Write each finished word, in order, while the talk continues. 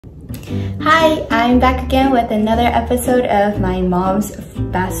Hi, I'm back again with another episode of my mom's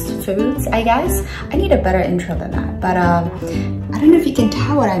best foods, I guess. I need a better intro than that, but I don't know if you can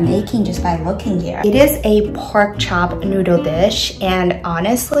tell what I'm making just by looking here. It is a pork chop noodle dish, and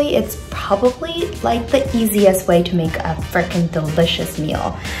honestly, it's probably like the easiest way to make a freaking delicious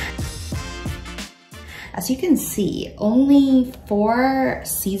meal. As you can see, only 4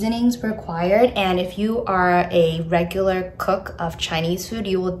 seasonings required, and if you are a regular cook of Chinese food,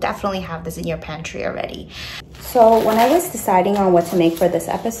 you will definitely have this in your pantry already. So when I was deciding on what to make for this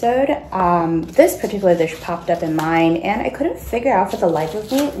episode, this particular dish popped up in mind, and I couldn't figure out for the life of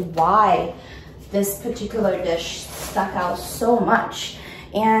me why this particular dish stuck out so much.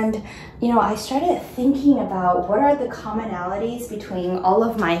 And you know, I started thinking about what are the commonalities between all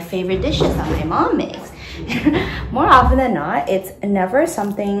of my favorite dishes that my mom makes. More often than not, it's never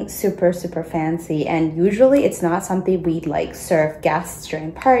something super fancy, and usually it's not something we'd like serve guests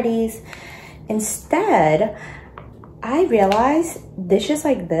during parties. Instead, I realized dishes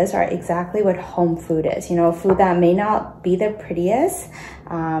like this are exactly what home food is. You know, food that may not be the prettiest.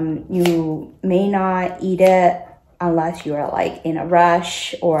 You may not eat it unless you are like in a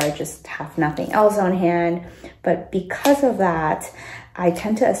rush or just have nothing else on hand. But because of that, I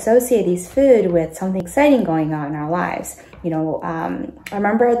tend to associate these food with something exciting going on in our lives. You know, I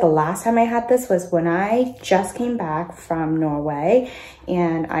remember the last time I had this was when I just came back from Norway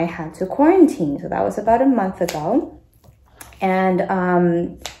and I had to quarantine. So that was about a month ago.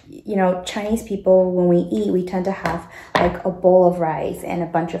 And, you know, Chinese people, when we eat, we tend to have like a bowl of rice and a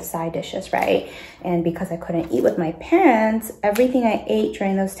bunch of side dishes, right? And because I couldn't eat with my parents, everything I ate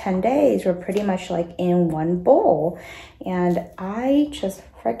during those 10 days were pretty much like in one bowl. And I just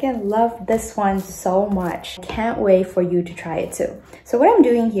freaking love this one so much. Can't wait for you to try it too. So what I'm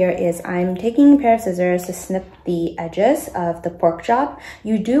doing here is I'm taking a pair of scissors to snip the edges of the pork chop.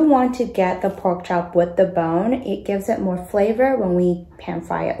 You do want to get the pork chop with the bone. It gives it more flavor when we pan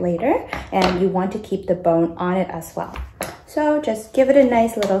fry it later, and you want to keep the bone on it as well. So just give it a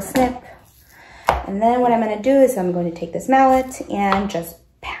nice little snip. And then what I'm going to do is I'm going to take this mallet and just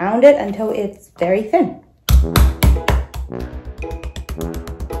pound it until it's very thin.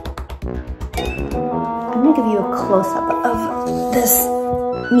 I'm gonna give you a close-up of this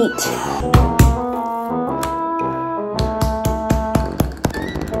meat.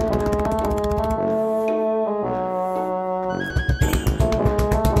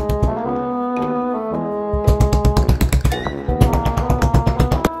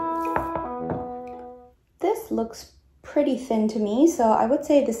 This looks pretty thin to me, so I would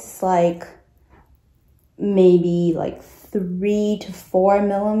say this is like maybe like 3 to 4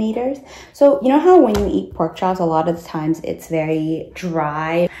 millimeters. So you know how when you eat pork chops, a lot of the times it's very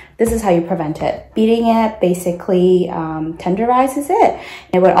dry. This is how you prevent it. Beating it basically tenderizes it.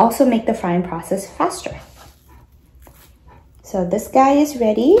 It would also make the frying process faster. So this guy is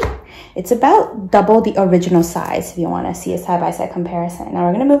ready. It's about double the original size if you want to see a side-by-side comparison. Now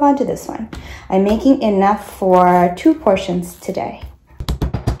we're going to move on to this one. I'm making enough for 2 portions today.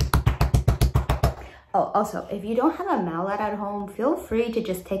 Oh, also, if you don't have a mallet at home, feel free to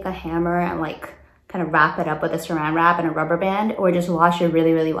just take a hammer and like kind of wrap it up with a saran wrap and a rubber band, or just wash it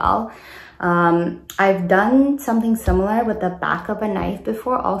really well. I've done something similar with the back of a knife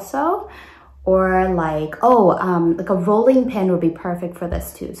before also, or like, like a rolling pin would be perfect for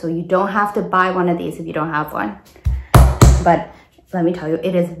this too. So you don't have to buy one of these if you don't have one. But let me tell you,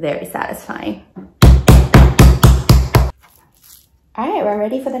 it is very satisfying. All right, we're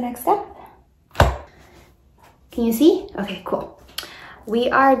ready for the next step. Can you see? Okay, cool. We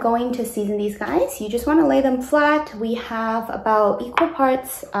are going to season these guys. You just want to lay them flat. We have about equal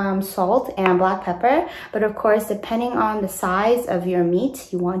parts salt and black pepper, but of course, depending on the size of your meat,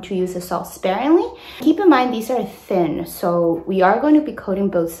 you want to use the salt sparingly. Keep in mind, these are thin, so we are going to be coating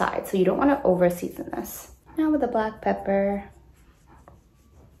both sides, so you don't want to over season this. Now with the black pepper.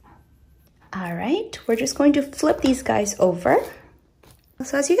 All right, we're just going to flip these guys over.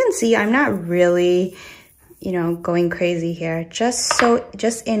 So as you can see, I'm not really, you know, going crazy here. Just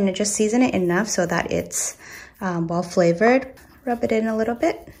season it enough so that it's well flavored. Rub it in a little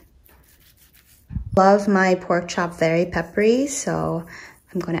bit. Love my pork chop very peppery, so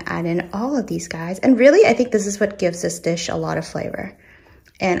I'm going to add in all of these guys. And really, I think this is what gives this dish a lot of flavor.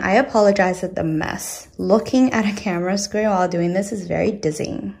 And I apologize at the mess. Looking at a camera screen while doing this is very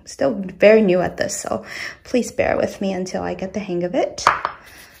dizzying. Still very new at this, so please bear with me until I get the hang of it.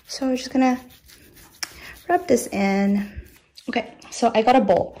 So we're just gonna rub this in. Okay, so I got a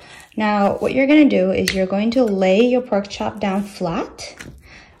bowl. Now what you're gonna do is you're going to lay your pork chop down flat.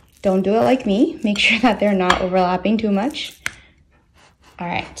 Don't do it like me. Make sure that they're not overlapping too much. All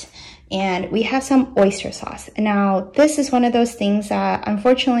right, and we have some oyster sauce. Now, this is one of those things that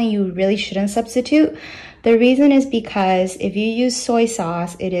unfortunately you really shouldn't substitute. The reason is because if you use soy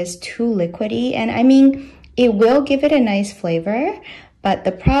sauce, it is too liquidy, and I mean, it will give it a nice flavor, but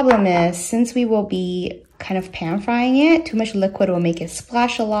the problem is since we will be kind of pan frying it, too much liquid will make it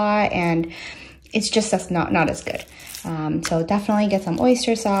splash a lot, and it's just not as good. So definitely get some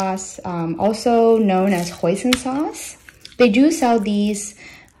oyster sauce, also known as hoisin sauce. They do sell these,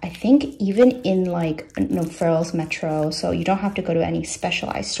 I think, even in like Furls Metro, so you don't have to go to any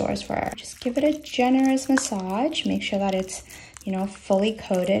specialized stores for it. Just give it a generous massage. Make sure that it's, you know, fully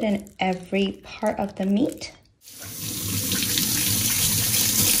coated in every part of the meat.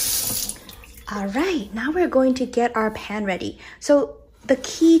 All right, now we're going to get our pan ready. So the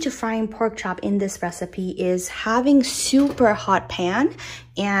key to frying pork chop in this recipe is having super hot pan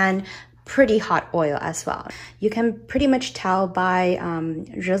and pretty hot oil as well. You can pretty much tell by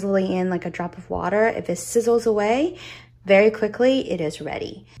drizzling in like a drop of water. If it sizzles away very quickly, it is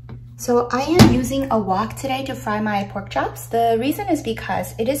ready. So I am using a wok today to fry my pork chops. The reason is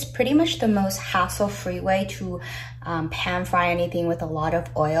because it is pretty much the most hassle-free way to pan fry anything with a lot of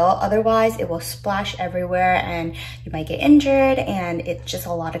oil. Otherwise, it will splash everywhere and you might get injured, and it's just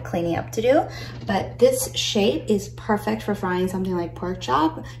a lot of cleaning up to do. But this shape is perfect for frying something like pork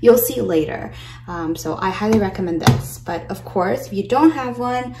chop. You'll see later. So I highly recommend this. But of course, if you don't have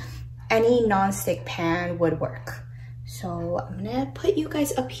one, any non-stick pan would work. So I'm gonna put you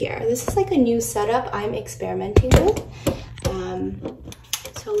guys up here. This is like a new setup I'm experimenting with.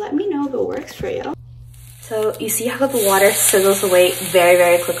 So let me know if it works for you. So you see how the water sizzles away very,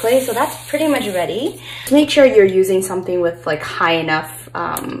 very quickly. So that's pretty much ready. Make sure you're using something with like high enough,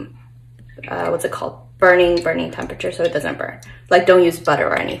 what's it called? Burning temperature so it doesn't burn. Like don't use butter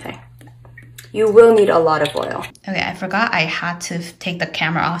or anything. You will need a lot of oil. Okay, I forgot I had to take the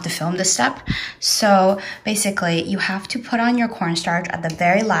camera off to film this step. So basically, you have to put on your cornstarch at the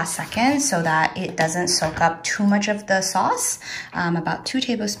very last second so that it doesn't soak up too much of the sauce. About 2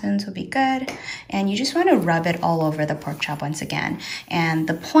 tablespoons will be good. And you just want to rub it all over the pork chop once again. And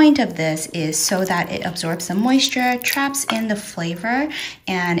the point of this is so that it absorbs the moisture, traps in the flavor,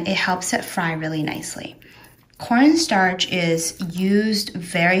 and it helps it fry really nicely. Cornstarch is used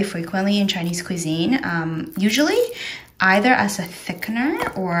very frequently in Chinese cuisine, usually either as a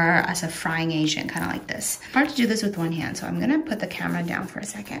thickener or as a frying agent, kind of like this. Hard to do this with one hand, so I'm gonna put the camera down for a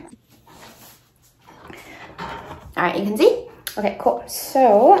second. All right, you can see? Okay, cool.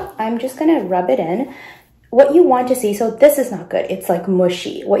 So I'm just gonna rub it in. What you want to see, so this is not good, it's like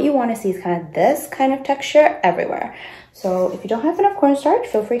mushy. What you want to see is kind of this kind of texture everywhere. So if you don't have enough cornstarch,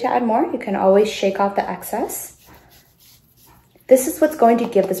 feel free to add more. You can always shake off the excess. This is what's going to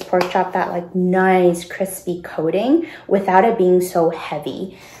give this pork chop that like nice crispy coating without it being so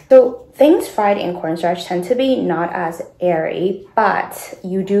heavy. So things fried in cornstarch tend to be not as airy, but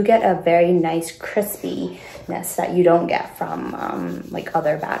you do get a very nice crispiness that you don't get from like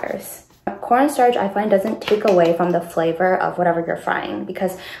other batters. Cornstarch, I find, doesn't take away from the flavor of whatever you're frying,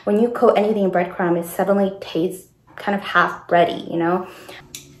 because when you coat anything in breadcrumb, it suddenly tastes kind of half bready, you know?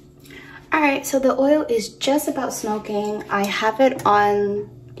 All right, so the oil is just about smoking. I have it on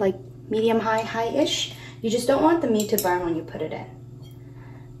like medium high-ish. You just don't want the meat to burn when you put it in.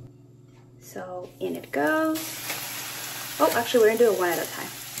 So in it goes. Oh, actually, we're gonna do it one at a time.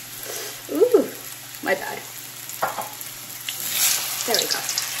 Ooh, my bad. There we go.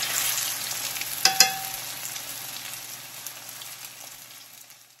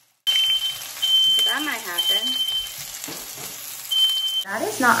 So that might happen. That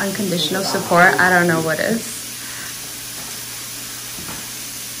is not unconditional support. I don't know what is.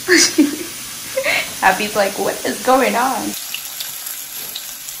 Abby's like, what is going on? Alright,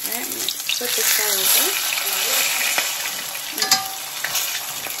 I'm gonna flip this guy over.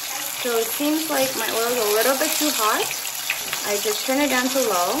 So it seems like my oil is a little bit too hot. I just turn it down to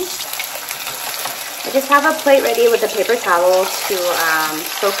low. I just have a plate ready with a paper towel to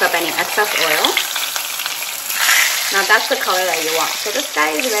soak up any excess oil. Now that's the color that you want. So this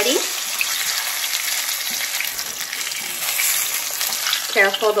guy is ready.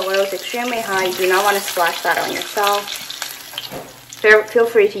 Careful, the oil is extremely high. You do not want to splash that on yourself. Feel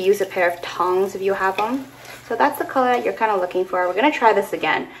free to use a pair of tongs if you have them. So that's the color that you're kind of looking for. We're going to try this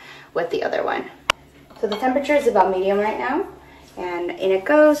again with the other one. So the temperature is about medium right now. And in it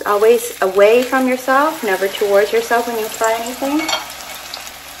goes. Always away from yourself, never towards yourself when you fry anything.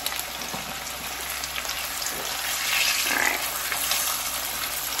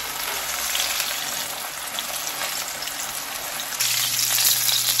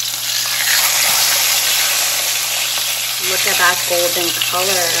 Look at that golden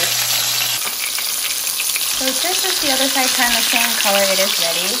color. So just as the other side turned the same color, it is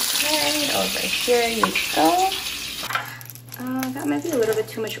ready. Right over here you go. That might be a little bit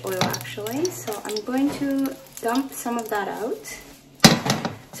too much oil actually. So I'm going to dump some of that out.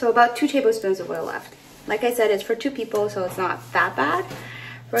 So about 2 tablespoons of oil left. Like I said, it's for 2 people, so it's not that bad.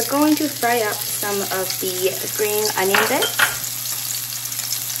 We're going to fry up some of the green onion bits.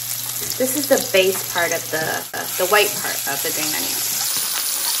 This is the base part of the white part of the green onion.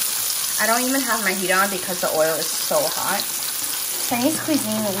 I don't even have my heat on because the oil is so hot. Chinese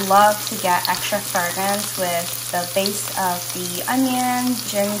cuisine loves to get extra fragrance with the base of the onion,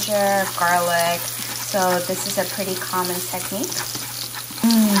 ginger, garlic. So this is a pretty common technique.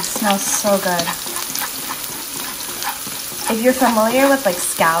 Smells so good. If you're familiar with like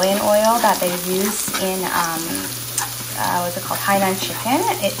scallion oil that they use in what's it called, Hainan chicken,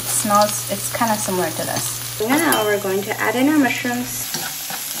 it's kind of similar to this. Now we're going to add in our mushrooms.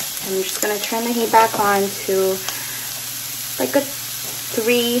 I'm just going to turn the heat back on to like a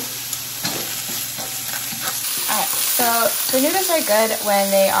 3. Alright, so the noodles are good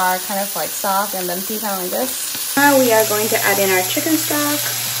when they are kind of like soft and limpy, kind of like this. Now we are going to add in our chicken stock.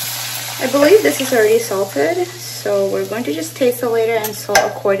 I believe this is already salted, so we're going to just taste it later and salt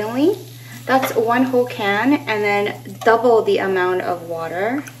accordingly. That's 1 whole can and then double the amount of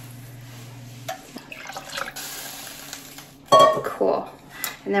water. Cool.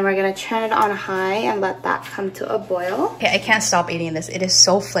 And then we're gonna turn it on high and let that come to a boil. Okay, I can't stop eating this. It is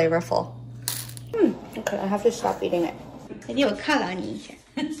so flavorful. Okay, I have to stop eating it.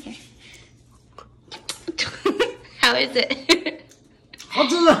 How is it?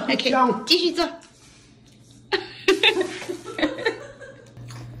 Okay, 继续做.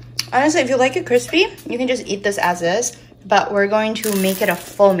 Honestly, if you like it crispy, you can just eat this as is, but we're going to make it a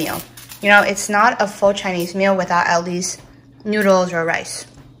full meal. You know, it's not a full Chinese meal without at least noodles or rice.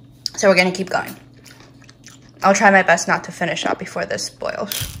 So we're gonna keep going. I'll try my best not to finish up before this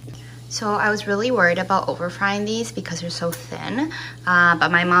boils. So I was really worried about over frying these because they're so thin.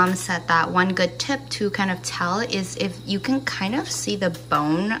 But my mom said that one good tip to kind of tell is if you can kind of see the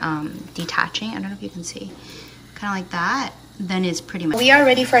bone detaching. I don't know if you can see, kind of like that, then it's pretty much. We are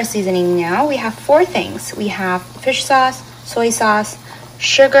ready for our seasoning now. We have 4 things. We have fish sauce, soy sauce,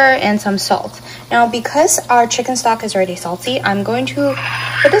 sugar, and some salt. Now, because our chicken stock is already salty, I'm going to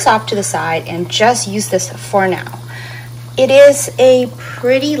put this off to the side and just use this for now. It is a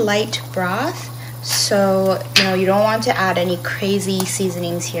pretty light broth, so you don't want to add any crazy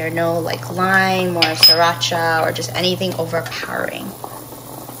seasonings here. No like lime or sriracha or just anything overpowering.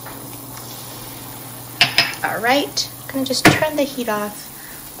 All right, I'm gonna just turn the heat off.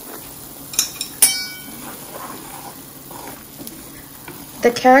 The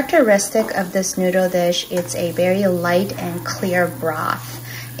characteristic of this noodle dish, it's a very light and clear broth.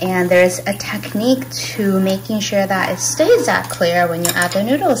 And there's a technique to making sure that it stays that clear when you add the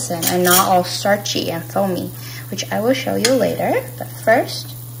noodles in and not all starchy and foamy, which I will show you later. But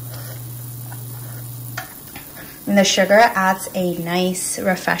first, and the sugar adds a nice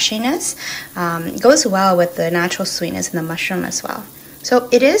refreshingness. Goes well with the natural sweetness in the mushroom as well. So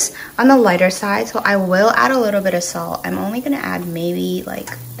it is on the lighter side, so I will add a little bit of salt. I'm only gonna add maybe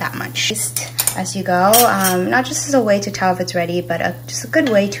like that much. Just as you go, not just as a way to tell if it's ready, but just a good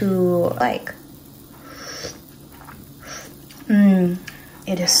way to like.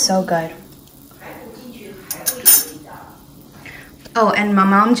 It is so good. Oh, and my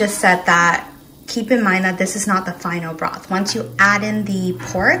mom just said that keep in mind that this is not the final broth. Once you add in the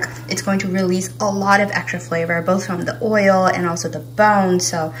pork, it's going to release a lot of extra flavor, both from the oil and also the bone,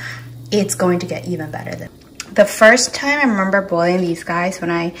 so it's going to get even better. The first time I remember boiling these guys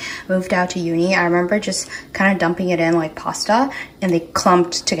when I moved out to uni, I remember just kind of dumping it in like pasta and they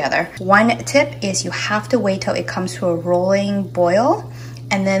clumped together. One tip is you have to wait till it comes to a rolling boil,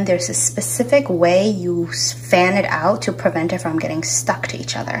 and then there's a specific way you fan it out to prevent it from getting stuck to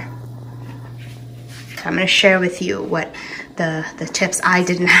each other. I'm going to share with you what the tips I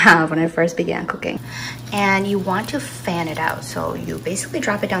didn't have when I first began cooking. And you want to fan it out. So you basically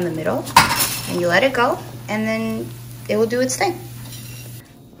drop it down the middle and you let it go, and then it will do its thing.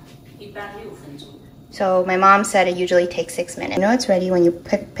 So my mom said it usually takes 6 minutes. You know it's ready when you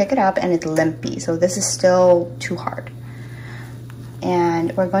pick it up and it's limpy. So this is still too hard.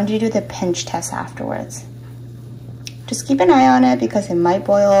 And we're going to do the pinch test afterwards. Just keep an eye on it because it might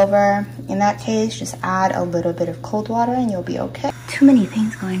boil over. In that case, just add a little bit of cold water and you'll be okay. Too many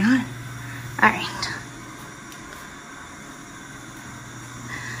things going on. All right.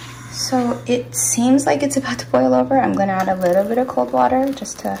 So it seems like it's about to boil over. I'm gonna add a little bit of cold water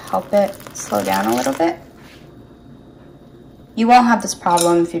just to help it slow down a little bit. You won't have this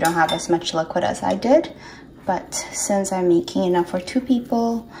problem if you don't have as much liquid as I did. but since I'm making enough for 2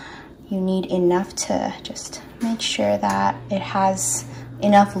 people, you need enough to just make sure that it has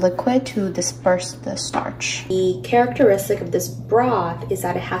enough liquid to disperse the starch. The characteristic of this broth is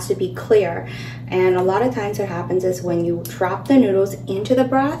that it has to be clear, and a lot of times what happens is when you drop the noodles into the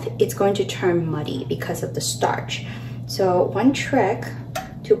broth, it's going to turn muddy because of the starch. So one trick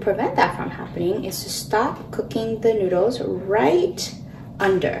to prevent that from happening is to stop cooking the noodles right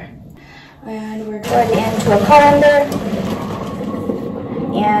under. And we're going into a colander.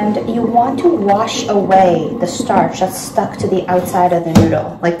 And you want to wash away the starch that's stuck to the outside of the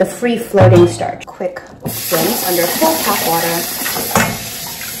noodle, like the free floating starch. Quick rinse under full tap water.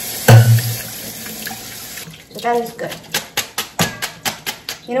 So that is good.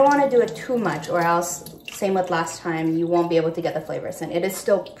 You don't want to do it too much, or else, same with last time, you won't be able to get the flavors in. It is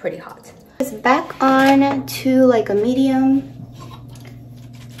still pretty hot. It's back on to like a medium.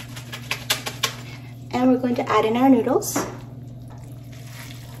 And we're going to add in our noodles.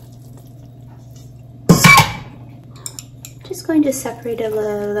 Just going to separate it a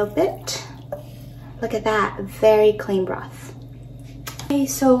little bit. Look at that, very clean broth. Okay,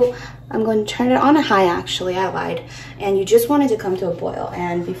 so I'm going to turn it on a high, actually, I lied. And you just want it to come to a boil.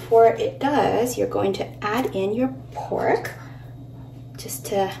 And before it does, you're going to add in your pork, just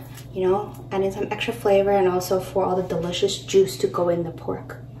to, you know, add in some extra flavor and also for all the delicious juice to go in the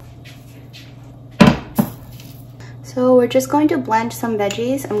pork. So we're just going to blend some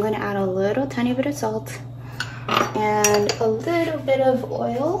veggies. I'm going to add a little tiny bit of salt and a little bit of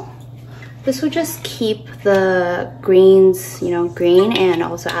oil. This would just keep the greens, you know, green, and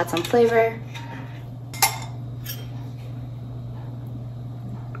also add some flavor.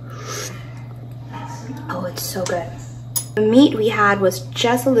 Oh, it's so good. The meat we had was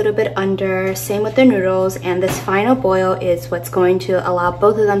just a little bit under, same with the noodles, and this final boil is what's going to allow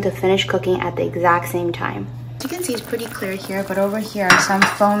both of them to finish cooking at the exact same time. As you can see, it's pretty clear here, but over here some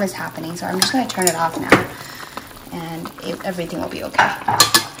foam is happening, so I'm just going to turn it off now, and everything will be okay.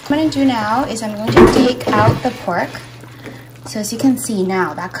 What I'm going to do now is I'm going to take out the pork. So as you can see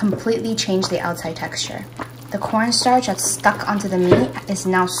now, that completely changed the outside texture. The cornstarch that's stuck onto the meat is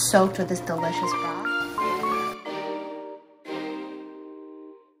now soaked with this delicious broth.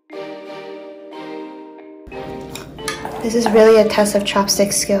 This is really a test of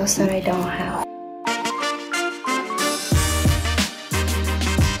chopstick skills that I don't have.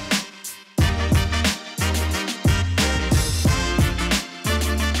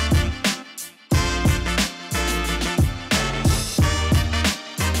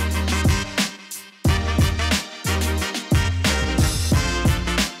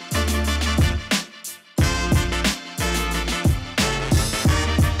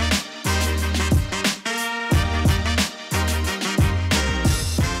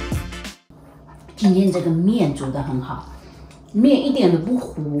今天这个面煮得很好，面一点都不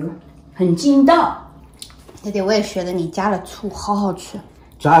糊，很筋道。弟弟，我也学的你加了醋，好好吃。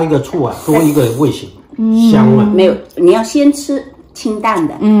加一个醋啊，多一个味型，香啊。没有，你要先吃清淡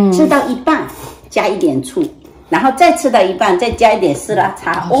的，吃到一半加一点醋，然后再吃到一半再加一点丝拉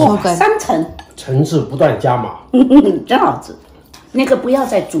茶，哇，3层，层次不断加码，真好吃。那个不要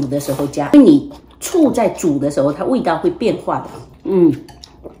在煮的时候加，因为你醋在煮的时候它味道会变化的。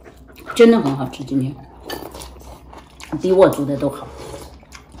真的很好吃，今天比我煮的都好。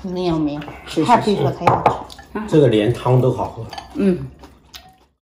没有，是太必说它要吃。这个连汤都好喝。